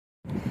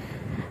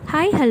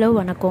Hi hello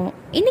வணக்கம்.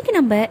 இன்றைக்கி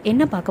நம்ம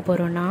என்ன பார்க்க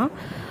போகிறோன்னா,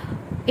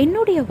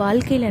 என்னுடைய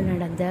வாழ்க்கையில்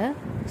நடந்த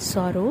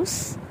சாரோஸ்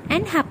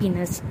அண்ட்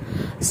ஹாப்பினஸ்.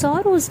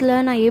 சாரோஸில்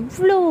நான்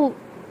எவ்வளோ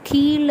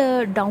கீழே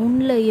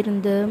டவுனில்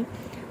இருந்து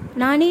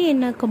நானே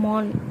என்ன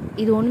கமான்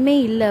இது ஒன்றுமே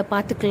இல்லை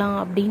பார்த்துக்கலாம்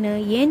அப்படின்னு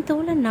என்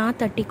தோலை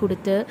நான் தட்டி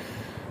கொடுத்து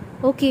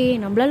ஓகே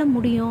நம்மளால்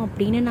முடியும்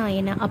அப்படின்னு நான்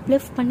என்னை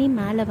அப்லிஃப்ட் பண்ணி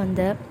மேலே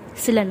வந்த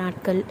சில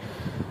நாட்கள்,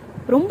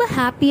 ரொம்ப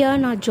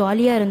ஹாப்பியாக நான்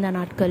ஜாலியாக இருந்த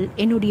நாட்கள்,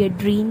 என்னுடைய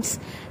ட்ரீம்ஸ்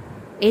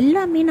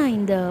எல்லாமே நான்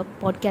இந்த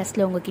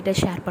பாட்காஸ்ட்டில் உங்ககிட்ட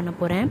ஷேர் பண்ண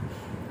போகிறேன்.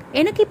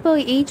 எனக்கு இப்போ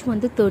ஏஜ்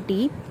வந்து 30.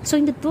 ஸோ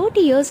இந்த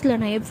 30 இயர்ஸில்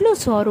நான் எவ்வளோ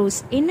சாரோஸ்,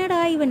 என்னடா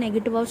இவன்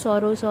நெகட்டிவாக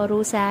சாரோ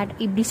சேட்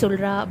இப்படி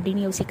சொல்கிறா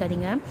அப்படின்னு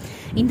யோசிக்காதீங்க.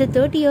 இந்த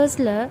 30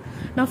 இயர்ஸில்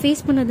நான்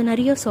ஃபேஸ் பண்ணது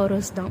நிறைய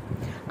சாரோஸ் தான்.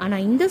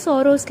 ஆனால் இந்த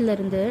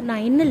சாரோஸ்லேருந்து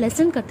நான் என்ன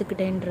லெசன்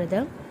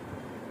கற்றுக்கிட்டேன்றத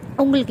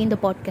உங்களுக்கு இந்த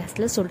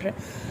பாட்காஸ்ட்டில் சொல்கிறேன்.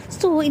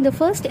 ஸோ இந்த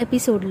ஃபர்ஸ்ட்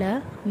எபிசோடில்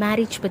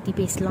மேரேஜ் பற்றி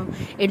பேசலாம்.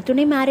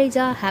 எடுத்தோடனே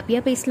மேரேஜாக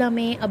ஹாப்பியாக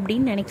பேசலாமே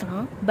அப்படின்னு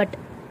நினைக்கலாம். பட்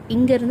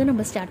இங்கேருந்து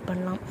நம்ம ஸ்டார்ட்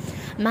பண்ணலாம்.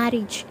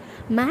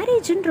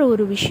 மேரேஜ்ன்ற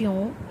ஒரு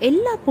விஷயம்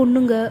எல்லா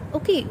பொண்ணுங்க,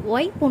 ஓகே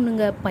ஒய்ஃப்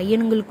பொண்ணுங்க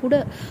பையனுங்களுக்கு கூட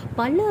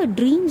பல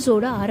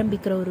ட்ரீம்ஸோடு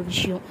ஆரம்பிக்கிற ஒரு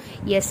விஷயம்.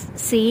 எஸ்,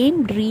 சேம்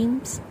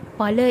ட்ரீம்ஸ்,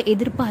 பல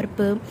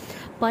எதிர்பார்ப்பு,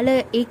 பல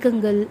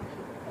ஏக்கங்கள்.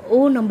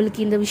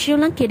 நம்மளுக்கு இந்த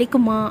விஷயம்லாம்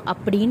கிடைக்குமா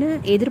அப்படின்னு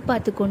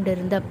எதிர்பார்த்து கொண்டு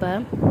இருந்தப்ப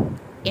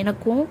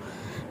எனக்கும்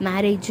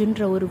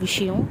மேரேஜுன்ற ஒரு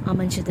விஷயம்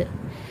அமைஞ்சுது.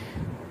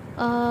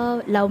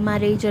 லவ்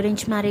மேரேஜ்,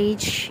 அரேஞ்ச்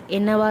மேரேஜ்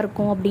என்னவா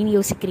இருக்கும் அப்படின்னு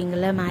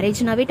யோசிக்கிறீங்கள.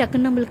 மேரேஜ்னாவே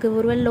டக்குன்னு நம்மளுக்கு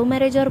ஒருவேளை லவ்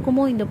மேரேஜாக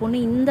இருக்குமோ, இந்த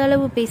பொண்ணு இந்த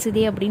அளவு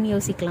பேசுதே அப்படின்னு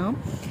யோசிக்கலாம்.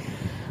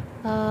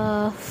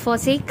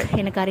 ஃபார் சேக்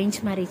எனக்கு அரேஞ்ச்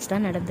மேரேஜ்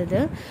தான்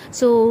நடந்தது.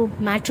 ஸோ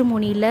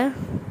மேட்ரிமோனியில்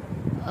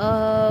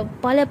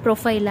பல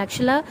ப்ரொஃபைல்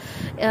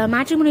ஆக்சுவலாக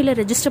மேட்ரிமோனியில்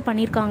ரெஜிஸ்டர்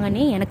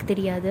பண்ணியிருக்காங்கன்னே எனக்கு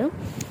தெரியாது.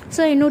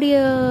 ஸோ என்னுடைய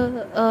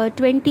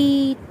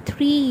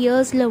 23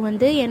 இயர்ஸில்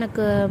வந்து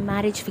எனக்கு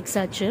மேரேஜ் ஃபிக்ஸ்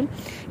ஆச்சு.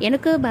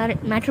 எனக்கு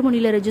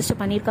மேட்ரிமோனியில் ரெஜிஸ்டர்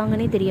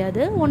பண்ணியிருக்காங்கன்னே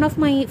தெரியாது. One of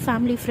my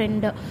family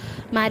friend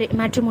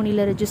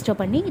மேட்ரிமோனியில் ரெஜிஸ்டர்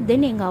பண்ணி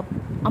தென் எங்கள்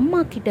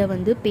அம்மா கிட்ட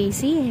வந்து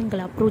பேசி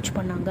எங்களை அப்ரோச்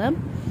பண்ணாங்க.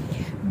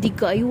 தி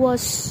கை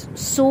வாஸ்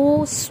ஸோ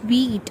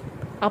ஸ்வீட்.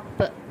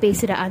 அப்போ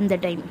பேசுகிற அந்த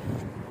டைம்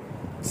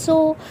ஸோ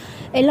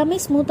எல்லாமே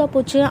ஸ்மூத்தாக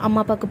போச்சு. அம்மா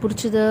அப்பாவுக்கு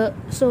பிடிச்சிது.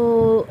 ஸோ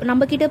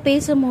நம்மக்கிட்ட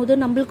பேசும்போது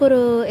நம்மளுக்கு ஒரு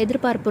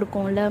எதிர்பார்ப்பு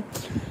இருக்கும்ல.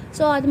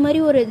 ஸோ அது மாதிரி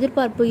ஒரு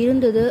எதிர்பார்ப்பு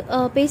இருந்தது.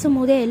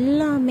 பேசும்போதே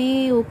எல்லாமே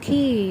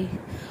ஓகே,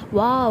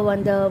 வா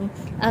அந்த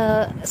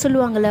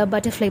சொல்லுவாங்கள்ல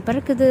பட்டர்ஃப்ளை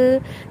பறக்குது,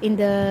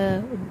 இந்த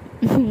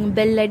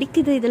பெல்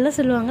அடிக்குது, இதெல்லாம்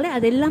சொல்லுவாங்களே,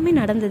 அது எல்லாமே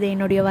நடந்தது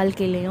என்னுடைய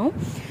வாழ்க்கையிலையும்.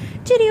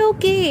 சரி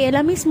ஓகே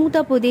எல்லாமே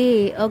ஸ்மூத்தாக போதே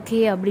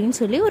ஓகே அப்படின்னு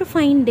சொல்லி ஒரு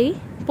ஃபைன் டே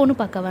பொண்ணு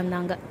பார்க்க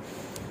வந்தாங்க.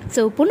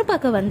 ஸோ பொண்ணு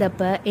பார்க்க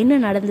வந்தப்போ என்ன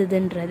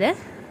நடந்ததுன்றத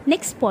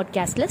நெக்ஸ்ட்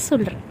பாட்காஸ்ட்டில்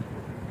சொல்கிறேன்.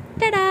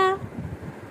 டடா.